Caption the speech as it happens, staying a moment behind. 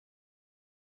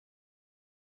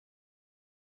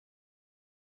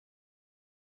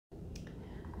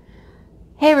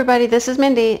Hey everybody, this is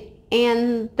Mindy,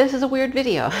 and this is a weird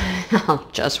video. I'll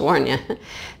just warn you.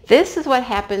 This is what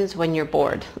happens when you're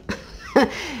bored.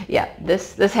 Yeah,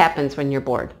 this happens when you're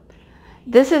bored.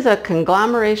 This is a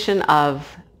conglomeration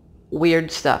of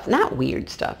weird stuff. Not weird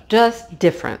stuff, just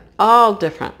different. All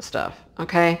different stuff,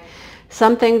 okay?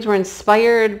 Some things were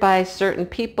inspired by certain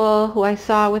people who I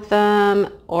saw with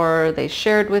them, or they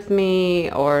shared with me,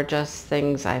 or just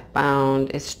things I found.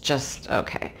 It's just,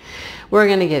 okay. We're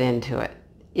going to get into it.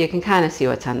 You can kind of see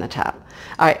what's on the top.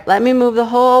 All right, let me move the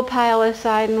whole pile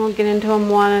aside and we'll get into them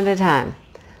one at a time.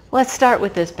 Let's start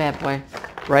with this bad boy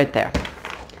right there.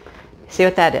 See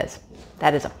what that is?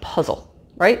 That is a puzzle,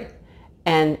 right?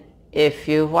 And if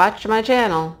you've watched my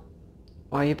channel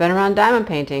or you've been around diamond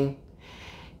painting,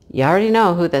 you already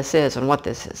know who this is and what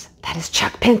this is. That is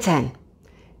Chuck Pinson.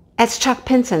 That's Chuck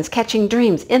Pinson's Catching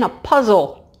Dreams in a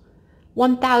puzzle.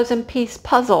 1,000-piece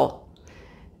puzzle.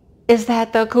 Is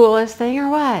that the coolest thing or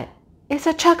what? It's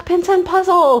a Chuck Pinson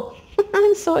puzzle.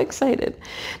 I'm so excited.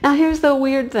 Now here's the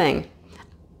weird thing.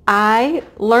 I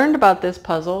learned about this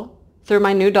puzzle through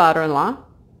my new daughter-in-law.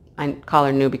 I call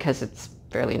her new because it's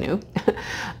fairly new.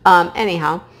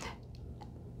 Anyhow,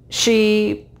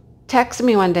 she texted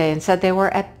me one day and said they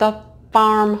were at the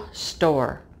farm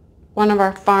store, one of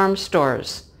our farm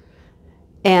stores.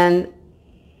 And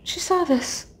she saw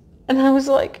this and I was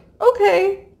like,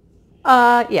 okay,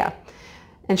 yeah.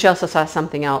 And she also saw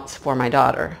something else for my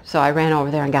daughter. So I ran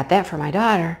over there and got that for my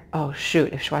daughter. Oh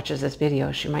shoot, if she watches this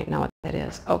video, she might know what that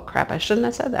is. Oh crap, I shouldn't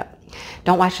have said that.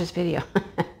 Don't watch this video.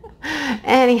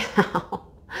 Anyhow,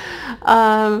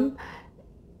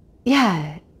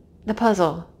 yeah, the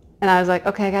puzzle. And I was like,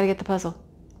 okay, I gotta get the puzzle.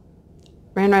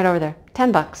 Ran right over there.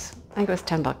 10 bucks. I think it was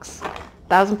 10 bucks.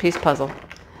 1,000-piece puzzle.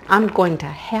 I'm going to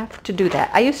have to do that.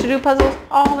 I used to do puzzles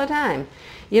all the time.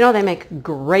 You know, they make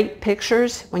great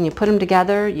pictures. When you put them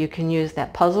together, you can use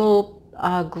that puzzle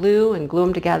glue and glue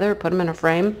them together, put them in a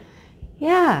frame.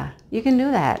 Yeah, you can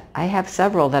do that. I have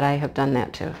several that I have done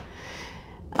that too.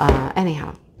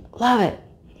 Anyhow, love it.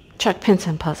 Chuck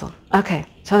Pinson puzzle. Okay,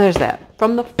 so there's that.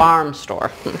 From the farm store,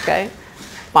 okay?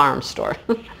 Farm store.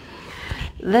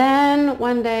 Then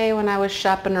one day when I was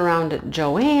shopping around at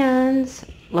Joann's,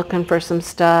 looking for some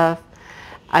stuff,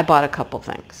 I bought a couple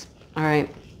things, all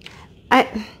right?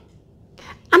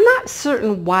 I'm not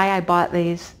certain why I bought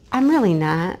these. I'm really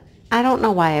not. I don't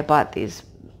know why I bought these.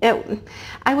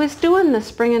 I was doing the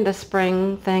spring into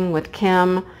spring thing with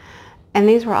Kim, and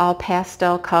these were all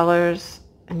pastel colors.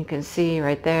 And you can see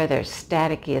right there, they're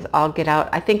staticky as all get out.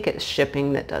 I think it's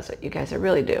shipping that does it, you guys. I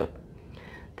really do.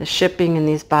 The shipping in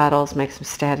these bottles makes them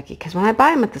staticky. Because when I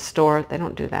buy them at the store, they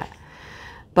don't do that.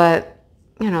 But,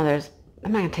 you know,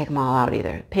 I'm not going to take them all out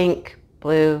either. Pink,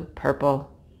 blue, purple,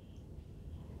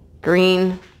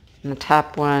 green, and the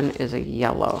top one is a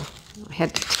yellow. I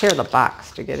had to tear the box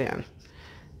to get in.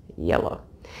 Yellow.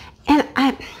 And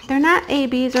they're not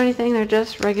ABs or anything, they're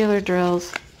just regular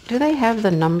drills. Do they have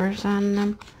the numbers on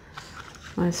them?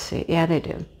 Let's see. Yeah, they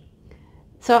do.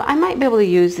 So I might be able to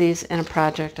use these in a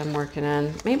project I'm working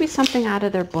on. Maybe something out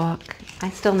of their book. I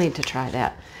still need to try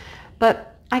that.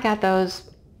 But I got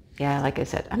those. Yeah, like I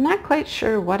said, I'm not quite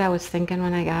sure what I was thinking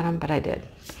when I got them, but I did.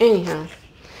 Anyhow,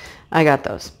 I got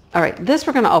those. All right, this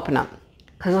we're going to open up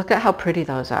because look at how pretty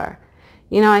those are.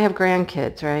 You know, I have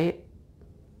grandkids, right?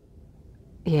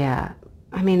 Yeah,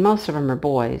 I mean, most of them are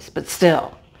boys, but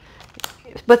still,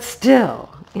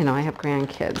 you know, I have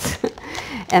grandkids.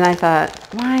 And I thought,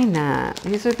 why not?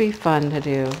 These would be fun to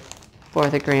do for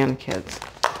the grandkids.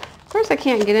 Of course, I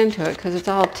can't get into it because it's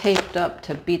all taped up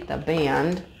to beat the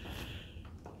band.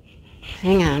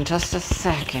 Hang on just a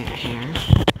second here.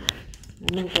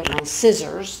 Let me get my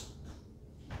scissors.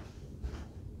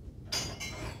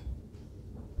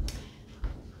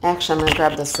 Actually, I'm going to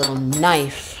grab this little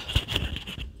knife.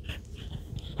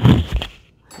 I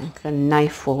think the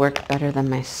knife will work better than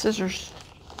my scissors.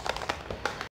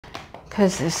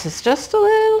 Because this is just a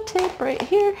little tape right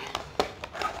here.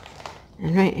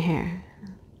 And right here.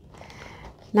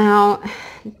 Now,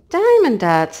 Diamond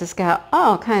Dots has got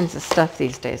all kinds of stuff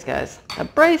these days, guys. The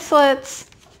bracelets,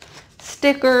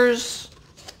 stickers,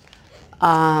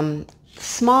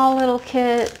 small little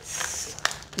kits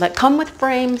that come with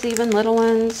frames, even little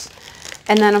ones.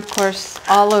 And then, of course,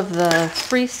 all of the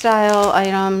freestyle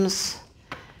items.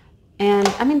 And,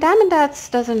 I mean, Diamond Dots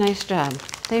does a nice job.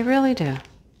 They really do.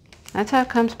 That's how it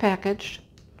comes packaged.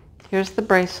 Here's the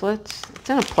bracelets. It's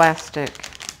in a plastic.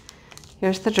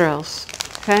 Here's the drills.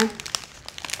 Okay?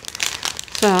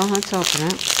 So, let's open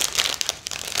it.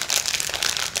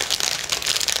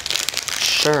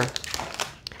 Sure.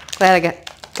 Glad I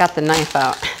got the knife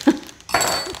out.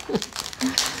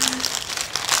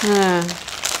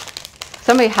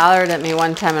 Somebody hollered at me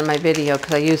one time in my video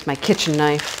because I used my kitchen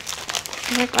knife.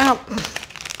 I'm like, well,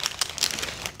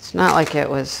 it's not like it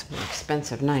was an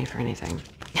expensive knife or anything.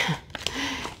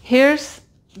 Here's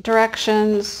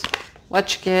directions,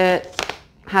 what you get,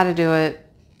 how to do it,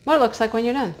 what it looks like when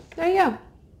you're done. There you go.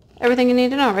 Everything you need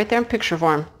to know right there in picture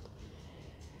form.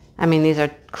 I mean, these are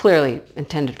clearly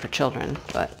intended for children,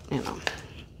 but you know.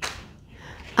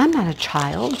 I'm not a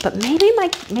child, but maybe my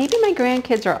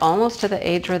grandkids are almost to the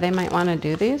age where they might want to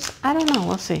do these. I don't know.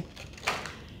 We'll see.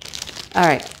 All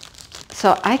right.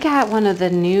 So I got one of the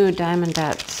new Diamond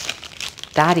Dots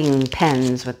dotting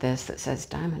pens with this that says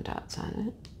Diamond Dots on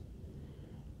it.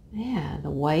 Yeah, the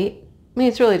white. I mean,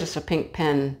 it's really just a pink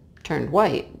pen turned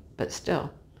white, but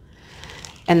still.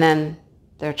 And then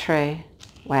their tray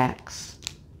wax.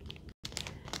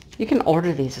 You can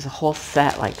order these as a whole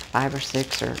set, like 5 or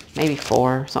 6 or maybe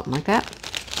 4, something like that.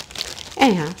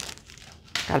 Anyhow,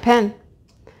 got a pen.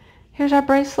 Here's our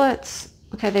bracelets.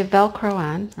 Okay, they Velcro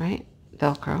on, right?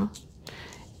 Velcro.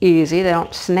 Easy, they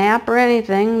don't snap or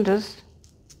anything, just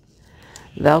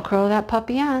Velcro that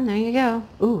puppy on. There you go.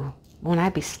 Ooh, won't I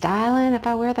be styling if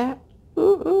I wear that?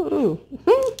 Ooh, ooh, ooh.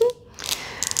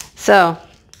 So,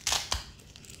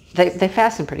 they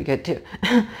fasten pretty good too.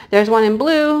 There's one in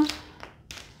blue,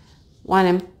 one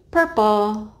in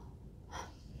purple,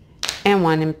 and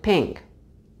one in pink.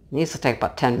 These will take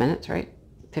about 10 minutes, right?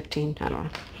 15, I don't know.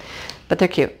 But they're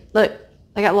cute. Look,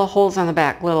 they got little holes on the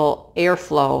back, little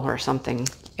airflow or something.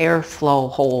 Airflow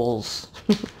holes.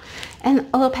 And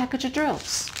a little package of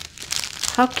drills.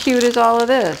 How cute is all of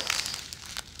this?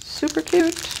 Super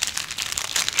cute.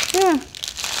 Yeah.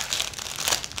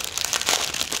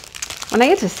 When I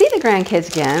get to see the grandkids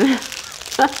again,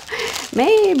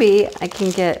 maybe I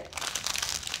can get,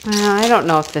 well, I don't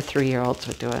know if the 3-year-olds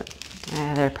would do it.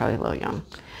 They're probably a little young.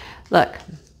 Look.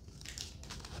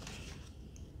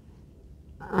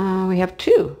 We have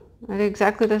 2. Are they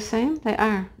exactly the same? They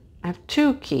are. I have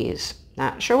 2 keys.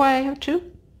 Not sure why I have 2.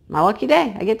 My lucky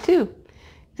day. I get 2.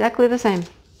 Exactly the same.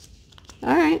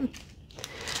 All right.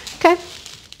 Okay.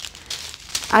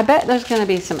 I bet there's going to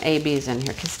be some ABs in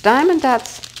here because Diamond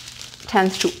Dots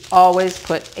tends to always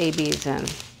put ABs in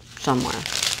somewhere.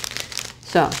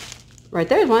 So, right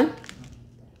there's one.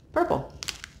 Purple.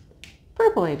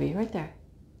 Purple AB right there.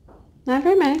 Not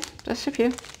very many, just a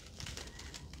few.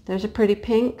 There's a pretty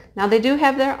pink. Now they do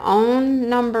have their own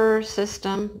number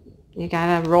system. You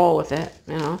gotta roll with it,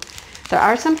 you know. There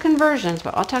are some conversions,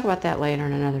 but I'll talk about that later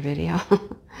in another video.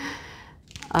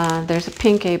 There's a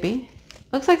pink AB.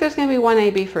 Looks like there's gonna be 1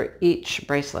 AB for each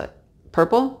bracelet.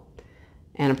 Purple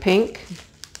and a pink.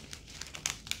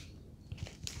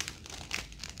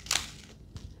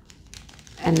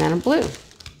 And then a blue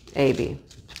AB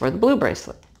for the blue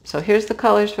bracelet. So here's the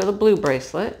colors for the blue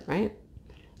bracelet, right?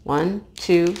 1,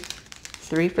 2,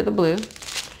 3 for the blue.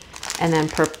 And then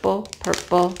purple,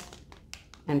 purple,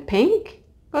 and pink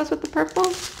goes with the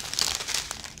purple.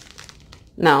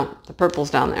 No, the purple's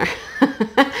down there.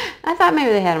 I thought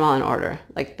maybe they had them all in order.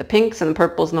 Like the pinks and the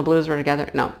purples and the blues were together.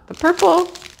 No, the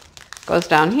purple goes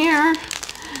down here.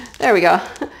 There we go.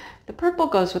 The purple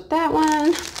goes with that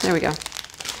one. There we go.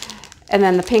 And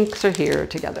then the pinks are here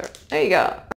together. There you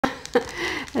go.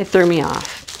 They threw me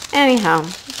off. Anyhow,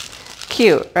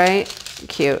 cute, right?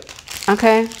 Cute.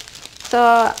 Okay.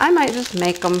 So I might just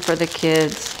make them for the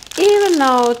kids. Even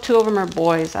though 2 of them are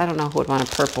boys, I don't know who would want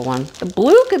a purple one. The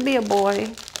blue could be a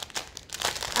boy.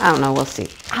 I don't know. We'll see.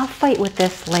 I'll fight with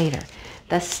this later.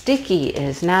 The sticky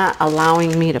is not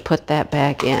allowing me to put that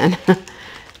back in.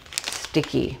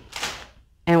 Sticky.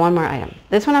 And one more item.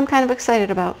 This one I'm kind of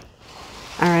excited about.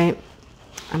 All right.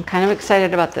 I'm kind of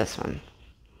excited about this one.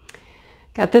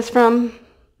 Got this from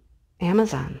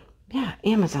Amazon. Yeah,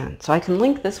 Amazon. So I can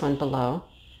link this one below.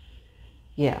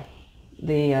 Yeah.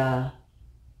 The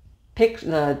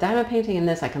diamond painting in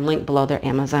this I can link below their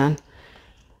Amazon.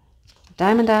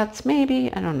 Diamond Dots,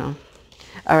 maybe. I don't know.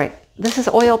 All right. This is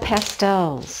oil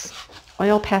pastels.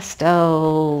 Oil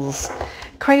pastels.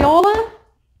 Crayola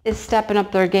is stepping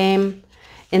up their game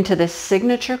into this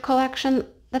signature collection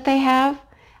that they have.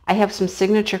 I have some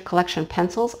signature collection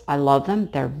pencils. I love them.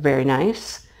 They're very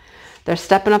nice. They're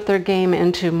stepping up their game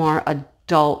into more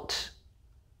adult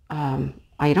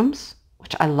items,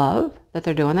 which I love that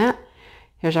they're doing that.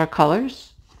 Here's our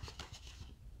colors.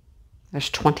 There's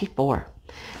 24.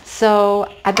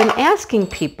 So I've been asking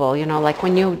people, you know, like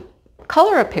when you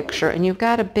color a picture and you've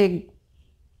got a big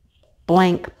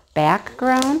blank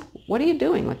background, what are you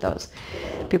doing with those?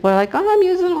 People are like, oh, I'm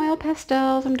using oil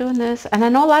pastels, I'm doing this. And I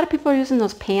know a lot of people are using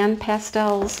those pan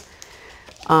pastels,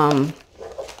 I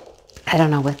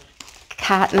don't know, with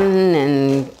cotton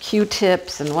and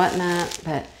Q-tips and whatnot.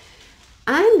 But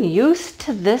I'm used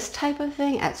to this type of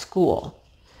thing at school.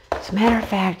 As a matter of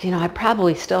fact, I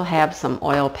probably still have some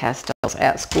oil pastels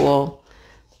at school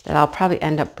that I'll probably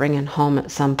end up bringing home at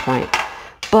some point.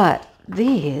 But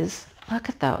these, look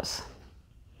at those.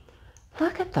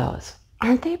 Look at those.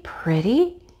 Aren't they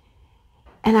pretty?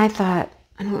 And I thought,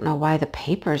 I don't know why the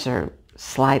papers are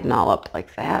sliding all up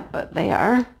like that, but they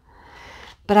are.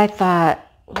 But I thought,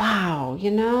 wow,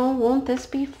 won't this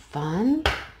be fun?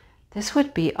 This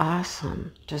would be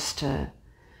awesome just to,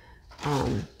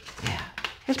 yeah.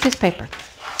 Here's a piece of paper.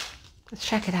 Let's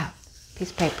check it out.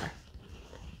 Piece of paper.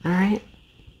 All right.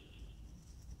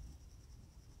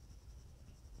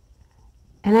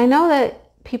 And I know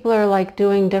that people are like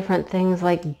doing different things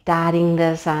like dotting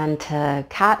this onto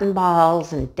cotton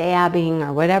balls and dabbing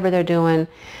or whatever they're doing.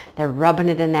 They're rubbing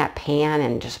it in that pan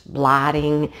and just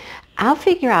blotting. I'll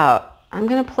figure out, I'm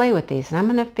going to play with these and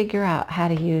I'm going to figure out how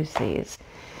to use these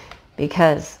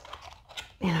because,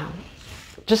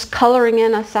 just coloring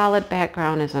in a solid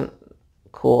background isn't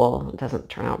cool. It doesn't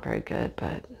turn out very good,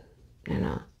 but,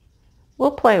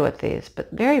 we'll play with these.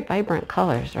 But very vibrant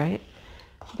colors, right?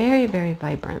 Very, very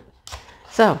vibrant.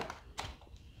 So,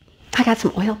 I got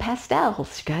some oil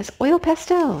pastels, you guys. Oil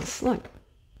pastels. Look.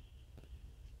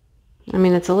 I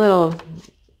mean, it's a little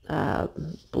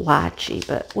blotchy,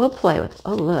 but we'll play with,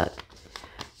 oh, look.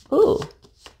 Ooh.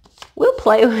 We'll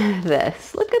play with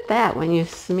this. Look at that. When you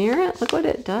smear it, look what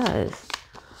it does.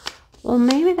 Well,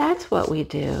 maybe that's what we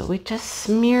do. We just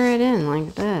smear it in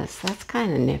like this. That's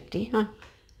kind of nifty, huh?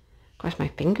 Of course, my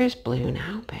finger's blue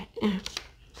now, but yeah.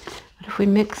 What if we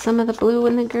mix some of the blue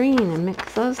and the green and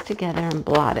mix those together and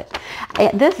blot it?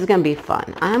 This is going to be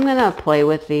fun. I'm going to play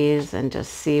with these and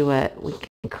just see what we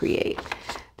can create.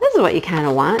 This is what you kind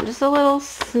of want. Just a little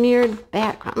smeared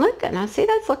background. Look, now see,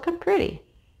 that's looking pretty.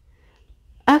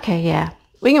 Okay, yeah,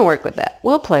 we can work with that.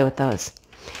 We'll play with those.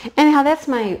 Anyhow, that's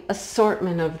my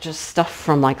assortment of just stuff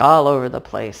from like all over the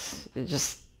place.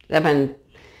 I've been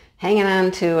hanging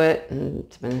on to it and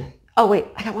it's been, oh wait,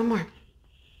 I got one more.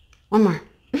 One more.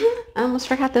 I almost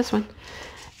forgot this one.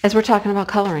 As we're talking about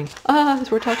coloring.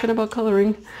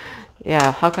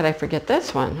 Yeah, how could I forget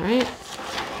this one, right?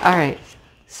 All right,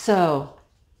 so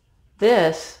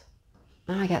this,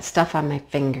 oh, I got stuff on my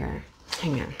finger.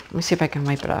 Hang on, let me see if I can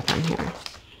wipe it off on here.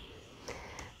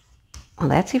 Well,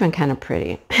 that's even kind of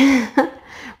pretty. Where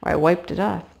I wiped it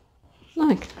off.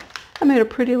 Look, I made a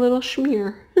pretty little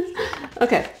smear.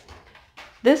 Okay,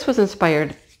 this was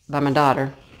inspired by my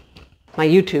daughter. My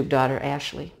YouTube daughter,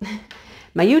 Ashley.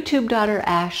 My YouTube daughter,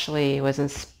 Ashley, was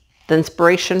the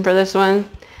inspiration for this one.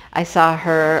 I saw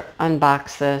her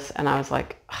unbox this and I was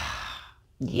like, oh,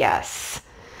 yes,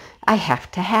 I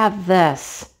have to have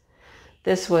this.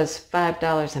 This was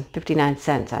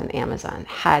 $5.59 on Amazon.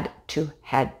 Had to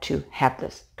have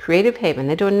this. Creative Haven.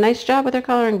 They do a nice job with their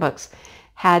coloring books.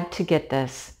 Had to get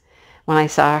this when I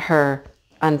saw her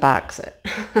unbox it.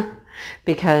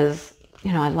 Because,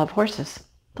 I love horses.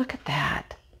 Look at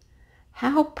that.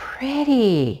 How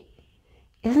pretty.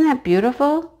 Isn't that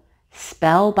beautiful?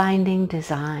 Spellbinding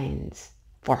designs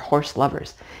for horse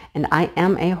lovers. And I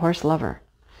am a horse lover.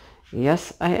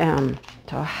 Yes, I am.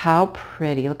 So how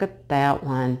pretty. Look at that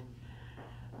one.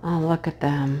 Oh, look at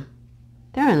them.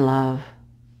 They're in love.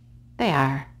 They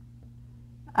are.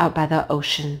 Out by the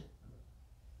ocean.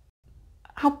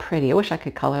 How pretty. I wish I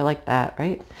could color like that,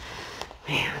 right?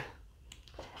 Man.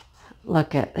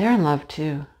 Look at, they're in love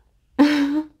too.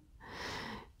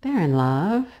 They're in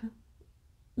love.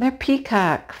 They're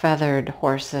peacock feathered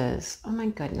horses. Oh my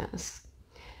goodness.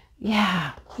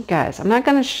 Yeah, you guys, I'm not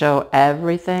going to show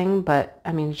everything, but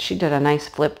I mean, she did a nice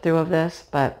flip through of this,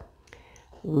 but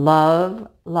love,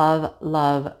 love,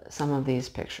 love some of these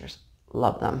pictures.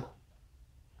 Love them.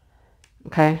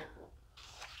 Okay.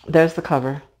 There's the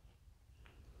cover.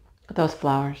 Look at those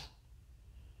flowers.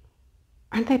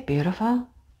 Aren't they beautiful?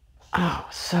 Oh,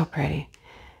 so pretty.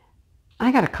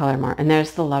 I got to color more. And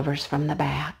there's the lovers from the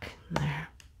back. There.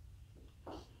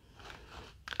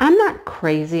 I'm not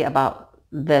crazy about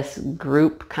this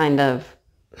group kind of,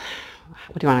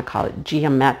 what do you want to call it?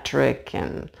 Geometric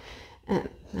and I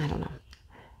don't know.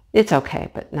 It's okay,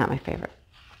 but not my favorite.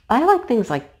 I like things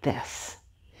like this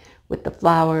with the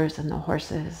flowers and the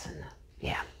horses. And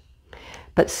yeah.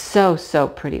 But so, so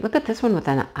pretty. Look at this one with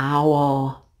an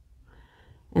owl.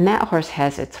 And that horse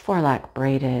has its forelock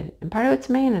braided. And part of its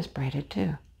mane is braided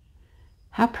too.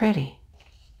 How pretty.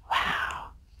 Wow.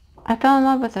 I fell in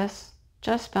love with this.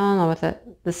 Just fell in love with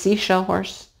it. The seashell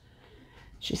horse.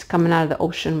 She's coming out of the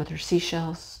ocean with her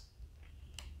seashells.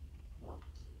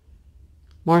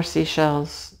 More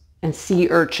seashells. And sea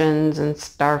urchins and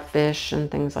starfish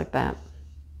and things like that.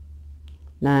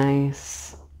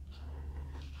 Nice.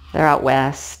 They're out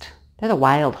west. They're the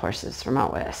wild horses from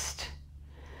out west.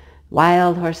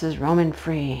 Wild horses roaming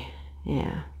free.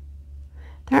 Yeah.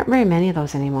 There aren't very many of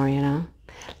those anymore, you know.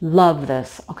 Love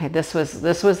this. Okay, this was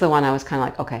the one I was kind of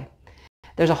like, okay.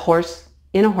 There's a horse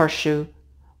in a horseshoe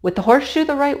with the horseshoe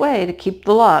the right way to keep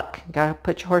the luck. You gotta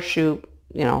put your horseshoe,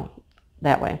 you know,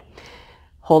 that way.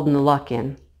 Holding the luck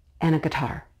in. And a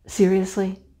guitar.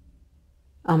 Seriously?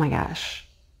 Oh my gosh.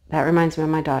 That reminds me of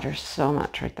my daughter so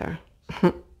much right there.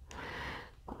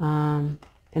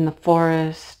 In the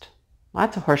forest.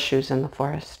 Lots of horseshoes in the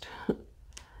forest.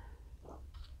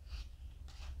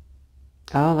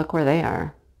 Oh, look where they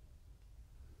are.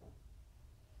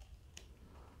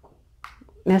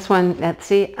 This one,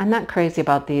 see, I'm not crazy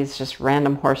about these just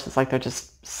random horses, like they're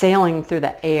just sailing through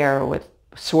the air with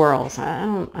swirls. I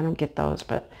don't get those,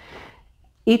 but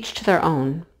each to their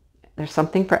own. There's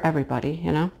something for everybody,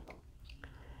 you know.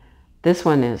 This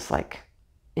one is like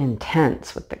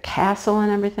intense with the castle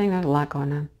and everything. There's a lot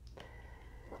going on.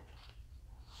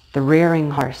 The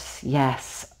rearing horse,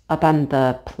 yes, up on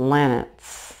the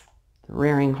planets. The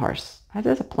rearing horse. That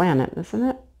is a planet, isn't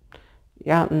it?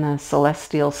 You're out in the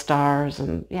celestial stars,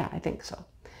 and yeah, I think so.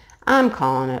 I'm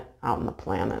calling it out in the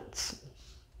planets.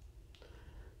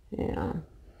 Yeah.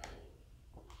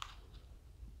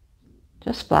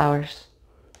 Just flowers.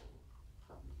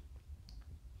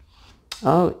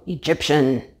 Oh,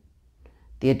 Egyptian.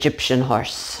 The Egyptian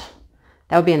horse.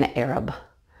 That would be an Arab.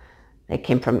 They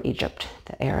came from Egypt,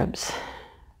 the Arabs.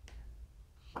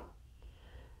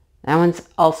 That one's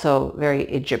also very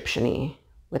Egyptian-y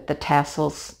with the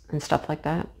tassels and stuff like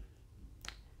that.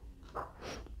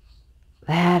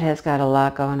 That has got a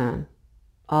lot going on.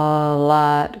 A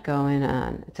lot going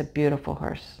on. It's a beautiful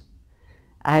horse.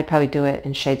 I'd probably do it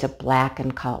in shades of black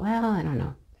and color. Well, I don't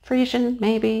know. Frisian,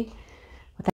 maybe.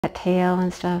 With that tail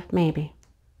and stuff, maybe.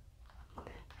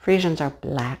 Frisians are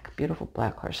black, beautiful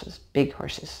black horses. Big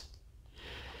horses.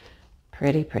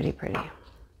 Pretty, pretty, pretty.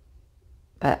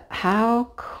 But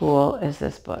how cool is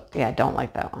this book? Yeah, I don't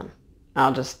like that one.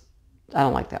 I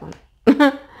don't like that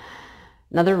one.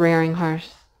 Another rearing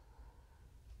horse.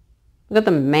 Look at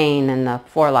the mane and the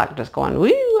forelock just going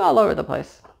woo all over the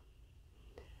place.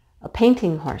 A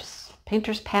painting horse.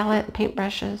 Painter's palette,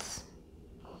 paintbrushes.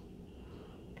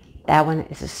 That one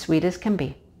is as sweet as can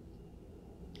be.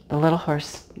 The little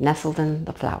horse nestled in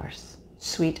the flowers.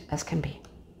 Sweet as can be.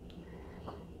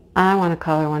 I want to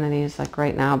color one of these like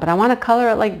right now, but I want to color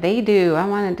it like they do. I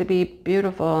want it to be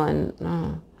beautiful, and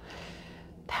oh,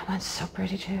 that one's so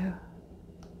pretty too.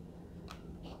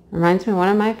 Reminds me of one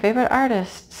of my favorite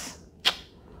artists.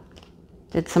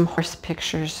 Did some horse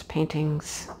pictures,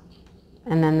 paintings.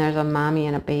 And then there's a mommy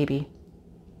and a baby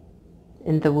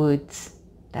in the woods.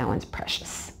 That one's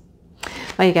precious.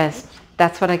 Well, you guys,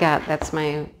 that's what I got. That's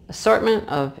my assortment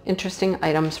of interesting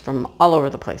items from all over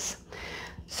the place.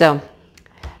 So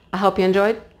I hope you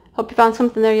enjoyed. Hope you found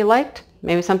something there you liked.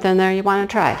 Maybe something there you want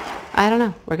to try. I don't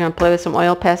know. We're going to play with some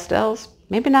oil pastels.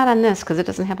 Maybe not on this because it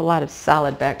doesn't have a lot of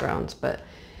solid backgrounds, but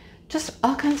just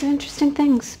all kinds of interesting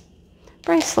things.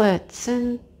 Bracelets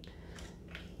and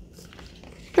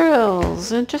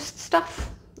drills and just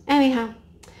stuff. Anyhow,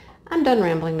 I'm done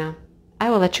rambling now. I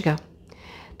will let you go.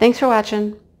 Thanks for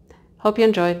watching. Hope you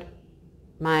enjoyed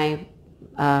my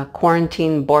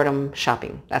quarantine boredom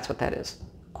shopping. That's what that is.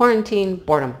 Quarantine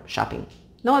boredom shopping.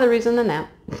 No other reason than that.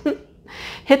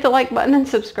 Hit the like button and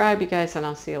subscribe, you guys, and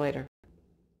I'll see you later.